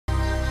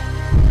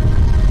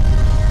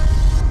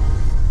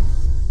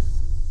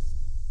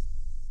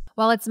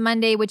Well, it's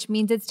Monday, which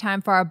means it's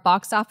time for our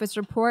box office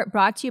report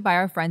brought to you by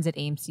our friends at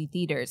AMC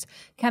Theaters.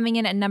 Coming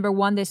in at number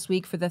 1 this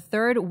week for the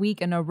third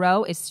week in a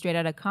row is Straight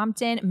Outta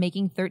Compton,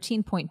 making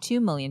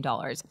 $13.2 million.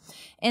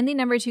 In the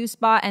number 2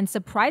 spot, and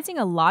surprising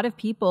a lot of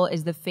people,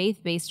 is the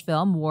faith-based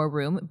film War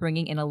Room,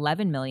 bringing in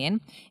 $11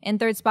 million. In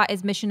third spot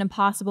is Mission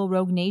Impossible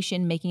Rogue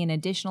Nation, making an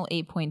additional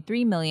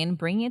 $8.3 million,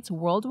 bringing its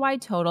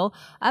worldwide total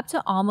up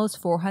to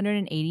almost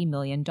 $480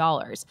 million.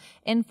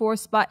 In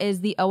fourth spot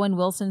is the Owen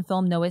Wilson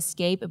film No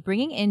Escape,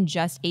 bringing in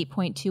just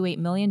 $8.28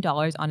 million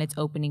on its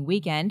opening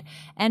weekend.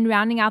 And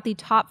rounding out the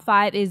top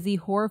 5 is the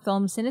horror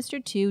film Sinister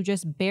 2,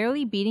 just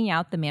barely beating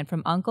out The Man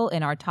from U.N.C.L.E.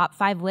 in our top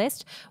 5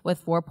 list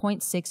with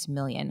 $4.6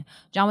 million.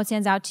 John, what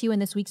stands out to you in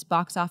this week's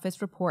box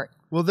office report?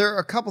 Well, there are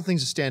a couple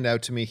things that stand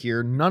out to me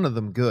here, none of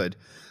them good.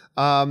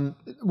 Well,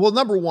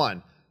 number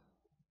 1,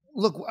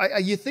 look,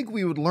 you think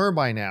we would learn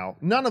by now.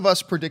 None of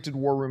us predicted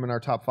War Room in our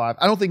top 5.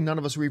 I don't think none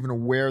of us were even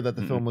aware that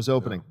the film was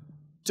opening. No.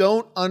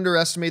 Don't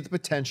underestimate the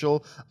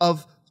potential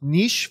of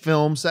niche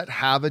films that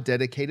have a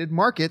dedicated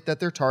market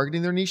that they're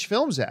targeting their niche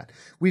films at.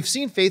 We've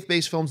seen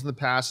faith-based films in the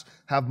past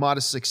have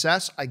modest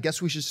success. I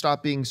guess we should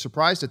stop being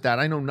surprised at that.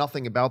 I know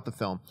nothing about the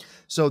film.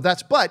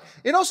 But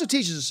it also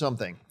teaches us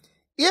something.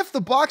 If the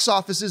box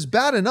office is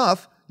bad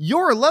enough,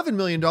 your $11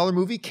 million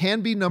movie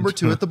can be number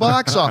 2 at the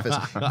box office.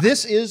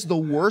 This is the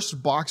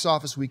worst box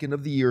office weekend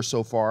of the year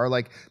so far,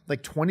 like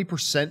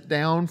 20%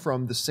 down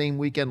from the same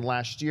weekend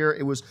last year.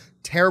 It was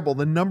terrible.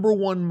 The number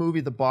 1 movie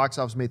at the box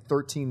office made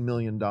 $13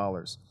 million.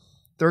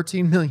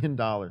 $13 million.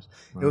 Wow.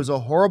 It was a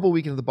horrible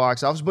weekend at the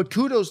box office, but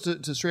kudos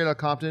to Straight Outta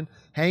Compton,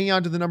 hanging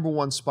on to the number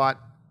 1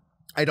 spot.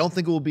 I don't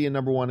think it will be a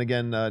number 1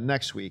 again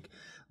next week,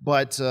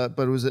 but it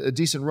was a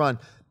decent run.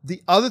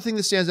 The other thing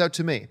that stands out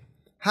to me,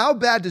 how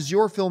bad does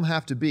your film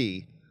have to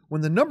be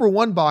when the number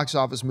 1 box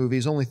office movie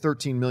is only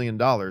 $13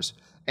 million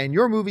and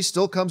your movie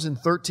still comes in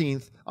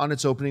 13th on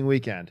its opening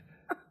weekend?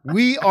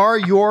 We Are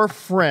Your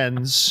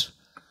Friends.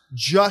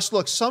 Just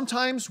look,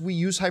 sometimes we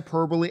use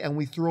hyperbole and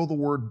we throw the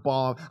word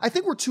bomb. I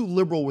think we're too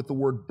liberal with the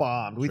word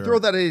bombed. We throw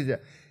that in.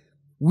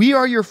 We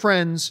Are Your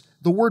Friends,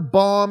 the word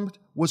bombed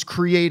was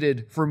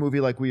created for a movie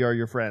like We Are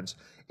Your Friends.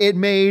 It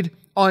made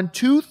on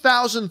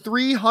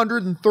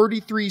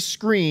 2,333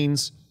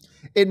 screens,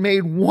 it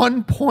made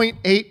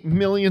 $1.8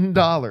 million.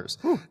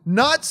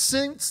 Not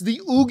since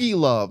the Oogie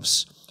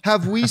Loves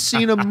have we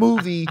seen a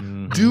movie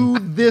do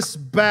this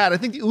bad. I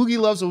think the Oogie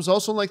Loves, it was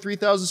also on like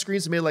 3,000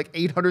 screens. It made like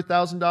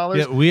 $800,000.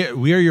 Yeah,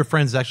 We Are Your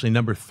Friends is actually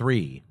number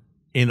 3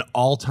 in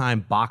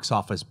all-time box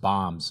office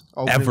bombs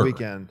ever.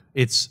 Weekend.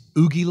 It's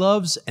Oogie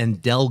Loves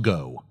and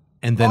Delgo.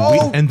 And then,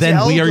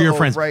 We Are Your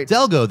Friends. Right.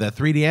 Delgo, that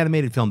 3D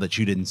animated film that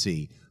you didn't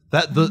see.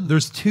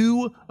 There's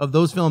 2 of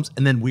those films,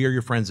 and then We Are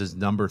Your Friends is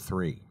number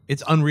 3.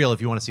 It's unreal.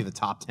 If you want to see the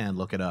top 10,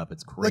 look it up.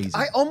 It's crazy. Like,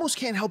 I almost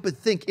can't help but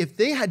think if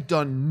they had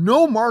done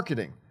no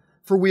marketing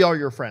for We Are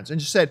Your Friends and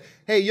just said,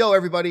 hey, yo,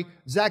 everybody,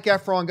 Zac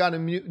Efron got a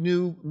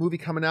new movie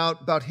coming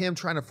out about him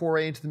trying to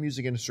foray into the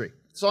music industry.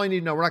 That's all you need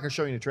to know. We're not going to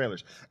show you any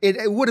trailers.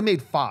 It would have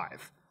made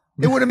 5.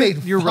 It would have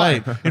made You're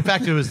right. In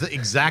fact, it was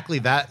exactly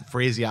that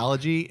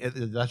phraseology.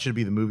 That should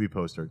be the movie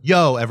poster.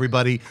 Yo,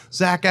 everybody,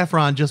 Zac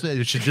Efron,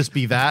 it should just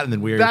be that, and then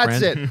We Are Your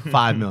Friends. That's it.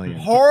 $5 million.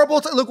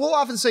 Horrible. Look, we'll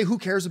often say, who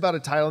cares about a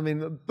title? I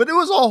mean, but it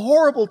was a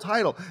horrible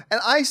title. And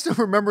I still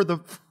remember I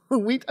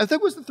think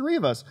it was the 3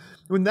 of us,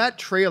 when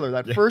that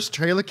first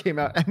trailer came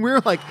out, and we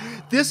were like,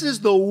 this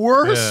is the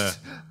worst.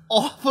 Yeah.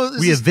 Awful.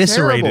 We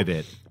eviscerated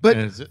it. But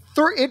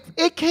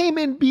it came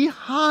in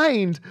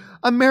behind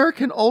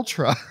American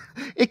Ultra.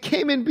 It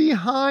came in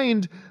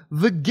behind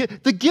The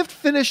Gift. The Gift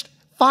finished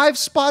 5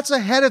 spots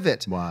ahead of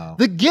it. Wow.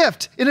 The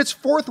Gift, in its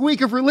 4th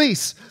week of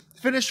release,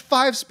 finished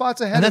 5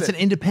 spots ahead of it. And that's an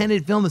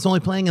independent film that's only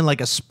playing in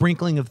like a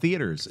sprinkling of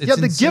theaters. It's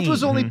The insane. Gift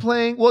was only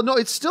playing, well, no,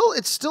 it's still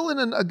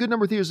in a good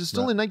number of theaters. It's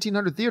still in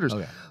 1,900 theaters.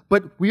 Okay.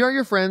 But We Are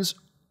Your Friends,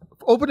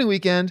 opening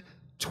weekend,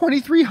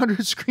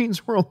 2,300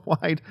 screens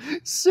worldwide.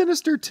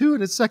 Sinister 2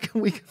 in its 2nd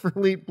week of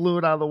release blew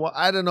it out of the water.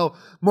 I don't know.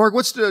 Mark,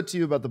 what stood out to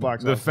you about the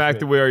box office? The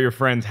fact that We Are Your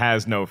Friends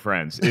has no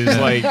friends is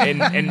like,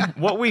 and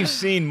what we've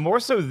seen more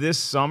so this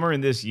summer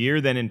and this year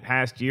than in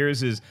past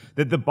years is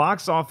that the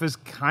box office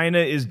kind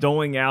of is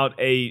doling out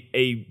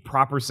a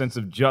proper sense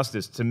of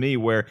justice to me,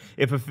 where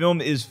if a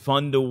film is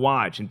fun to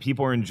watch and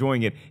people are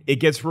enjoying it, it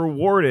gets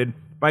rewarded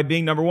by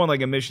being number 1,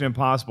 like a Mission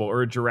Impossible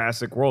or a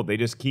Jurassic World. They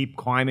just keep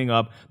climbing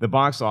up the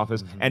box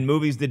office, and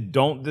movies that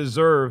don't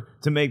deserve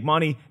to make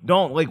money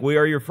don't, like We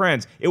Are Your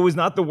Friends. It was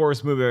not the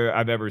worst movie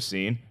I've ever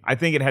seen. I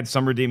think it had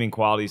some redeeming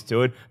qualities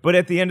to it, but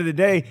at the end of the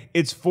day,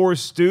 it's 4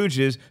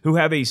 stooges who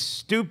have a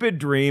stupid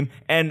dream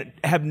and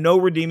have no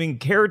redeeming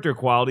character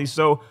qualities.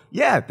 So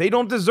yeah, they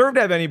don't deserve to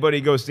have anybody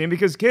go see them,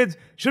 because kids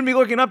shouldn't be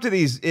looking up to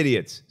these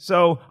idiots.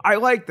 So I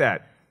like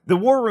that. The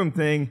War Room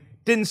thing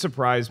didn't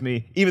surprise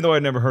me, even though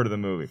I'd never heard of the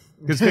movie.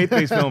 Because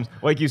faith-based films,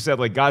 like you said,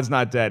 like God's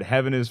Not Dead,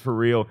 Heaven is for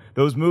Real,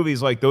 those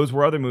movies, like those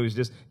were other movies,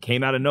 just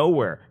came out of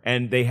nowhere,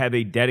 and they have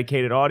a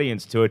dedicated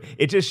audience to it.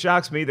 It just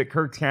shocks me that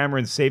Kirk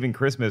Cameron's Saving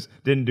Christmas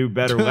didn't do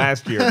better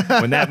last year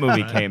when that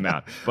movie came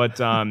out. But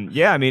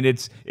yeah, I mean,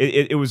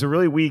 it was a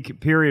really weak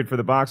period for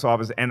the box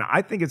office, and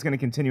I think it's going to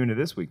continue into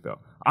this week, though.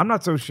 I'm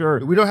not so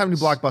sure. We don't have any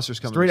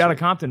blockbusters coming. Straight Outta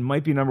Compton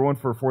might be number one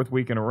for a fourth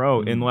week in a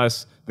row,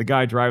 unless the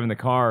guy driving the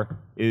car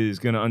is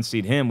going to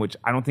unseat him, which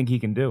I don't think he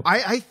can do.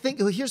 I think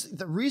here's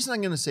the reason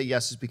I'm going to say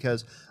yes is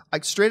because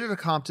Straight Outta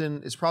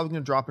Compton is probably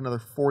going to drop another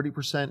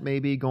 40%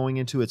 maybe going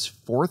into its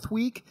fourth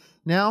week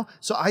now.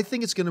 So I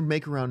think it's going to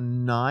make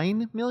around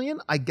 9 million.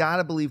 I got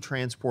to believe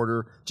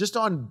Transporter, just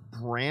on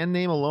brand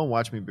name alone,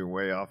 watch me be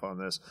way off on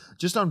this,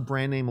 just on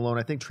brand name alone,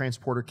 I think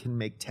Transporter can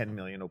make 10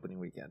 million opening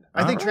weekend.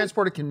 I think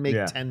Transporter can make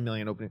 10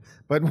 million opening,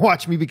 but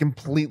watch me be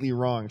completely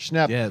wrong.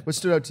 Schnepp, what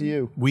stood out to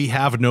you? We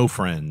have no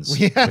friends.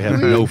 We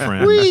have no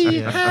friends. We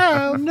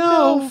have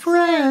no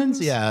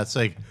friends. Yeah, it's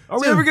like, are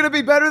we ever going to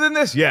be better than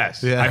this?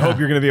 Yes. Yeah. I hope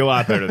you're going to be a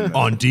lot better than this.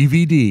 On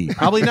DVD.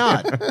 Probably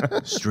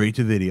not. Straight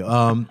to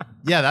video.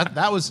 Yeah,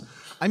 that was,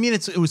 I mean,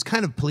 it was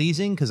kind of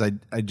pleasing because I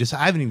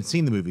haven't even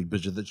seen the movie,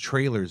 but the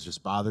trailers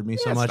just bothered me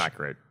so much. It's not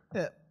great.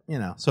 Yeah, you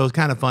know, so it's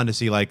kind of fun to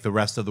see like the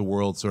rest of the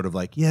world sort of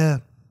like, yeah,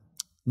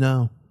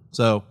 no.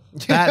 So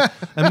that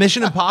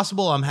Mission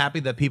Impossible, I'm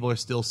happy that people are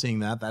still seeing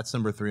that. That's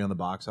number 3 on the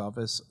box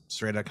office.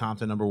 Straight Outta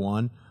Compton, number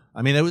 1.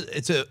 I mean,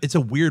 it's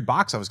a weird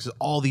box office because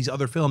all these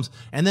other films,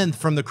 and then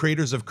from the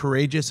creators of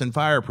Courageous and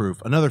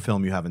Fireproof, another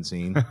film you haven't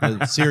seen,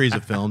 a series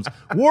of films,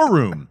 War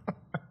Room.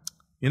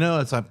 You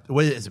know, it's like,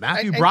 is it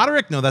Matthew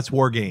Broderick? No, that's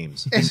War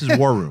Games. This is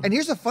War Room. And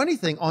here's the funny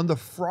thing: on the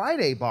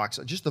Friday box,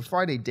 just the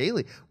Friday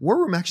daily, War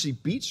Room actually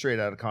beat Straight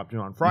Outta Compton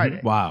on Friday.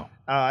 Mm-hmm. Wow.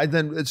 And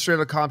then Straight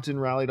Outta Compton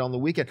rallied on the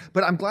weekend.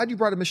 But I'm glad you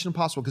brought up Mission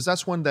Impossible because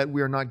that's one that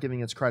we are not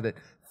giving its credit.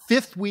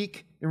 5th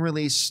week in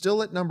release,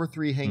 still at number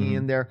 3, hanging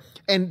in there.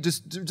 And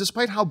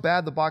despite how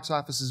bad the box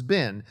office has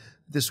been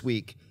this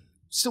week,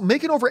 still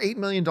making over $8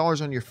 million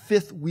on your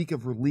 5th week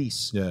of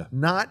release. Yeah.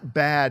 Not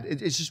bad.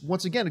 It's just,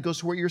 once again, it goes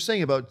to what you're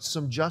saying about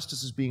some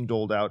justice is being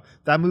doled out.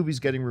 That movie's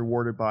getting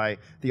rewarded by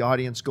the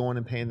audience going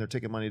and paying their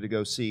ticket money to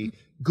go see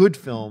good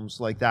films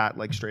like that,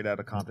 like Straight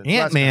Outta Compton.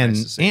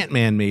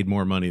 Ant-Man made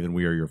more money than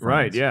We Are Your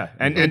Friends. Right, yeah.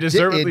 And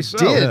deservedly so.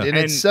 It did in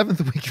its 7th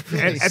week of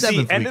release. At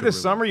the end of the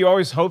summer, you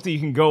always hope that you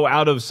can go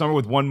out of summer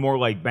with one more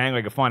like bang,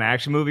 like a fun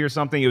action movie or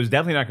something. It was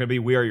definitely not going to be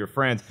We Are Your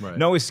Friends. Right.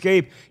 No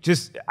Escape.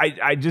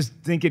 I just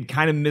think it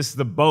kind of missed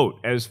the boat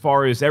as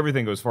far as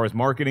everything goes, as far as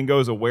marketing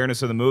goes,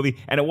 awareness of the movie,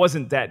 and it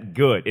wasn't that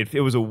good.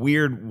 It was a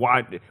weird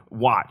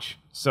watch.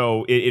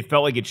 So it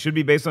felt like it should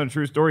be based on a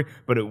true story,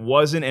 but it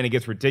wasn't, and it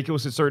gets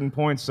ridiculous at certain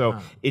points. So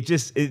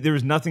there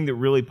was nothing that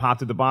really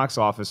popped at the box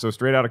office. So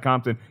Straight Outta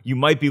Compton, you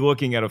might be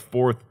looking at a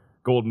 4th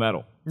gold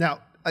medal.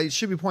 Now, it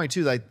should be pointed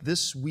too, like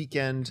this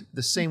weekend,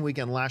 the same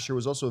weekend last year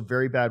was also a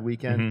very bad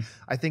weekend.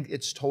 I think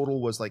its total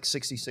was like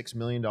 $66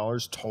 million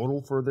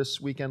total for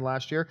this weekend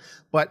last year.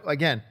 But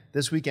again,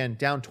 this weekend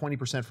down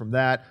 20% from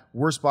that.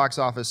 Worst box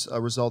office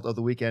result of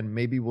the weekend.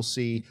 Maybe we'll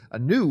see a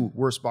new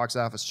worst box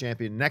office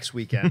champion next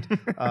weekend.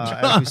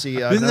 As we see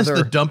Isn't this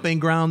the dumping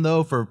ground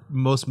though for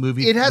most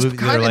movies? It has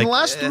kind of, in the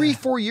last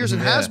 3-4 years, it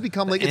has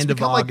become like, it's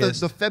become like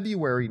the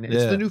February.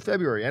 It's the new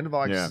February. End of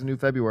August is the new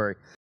February.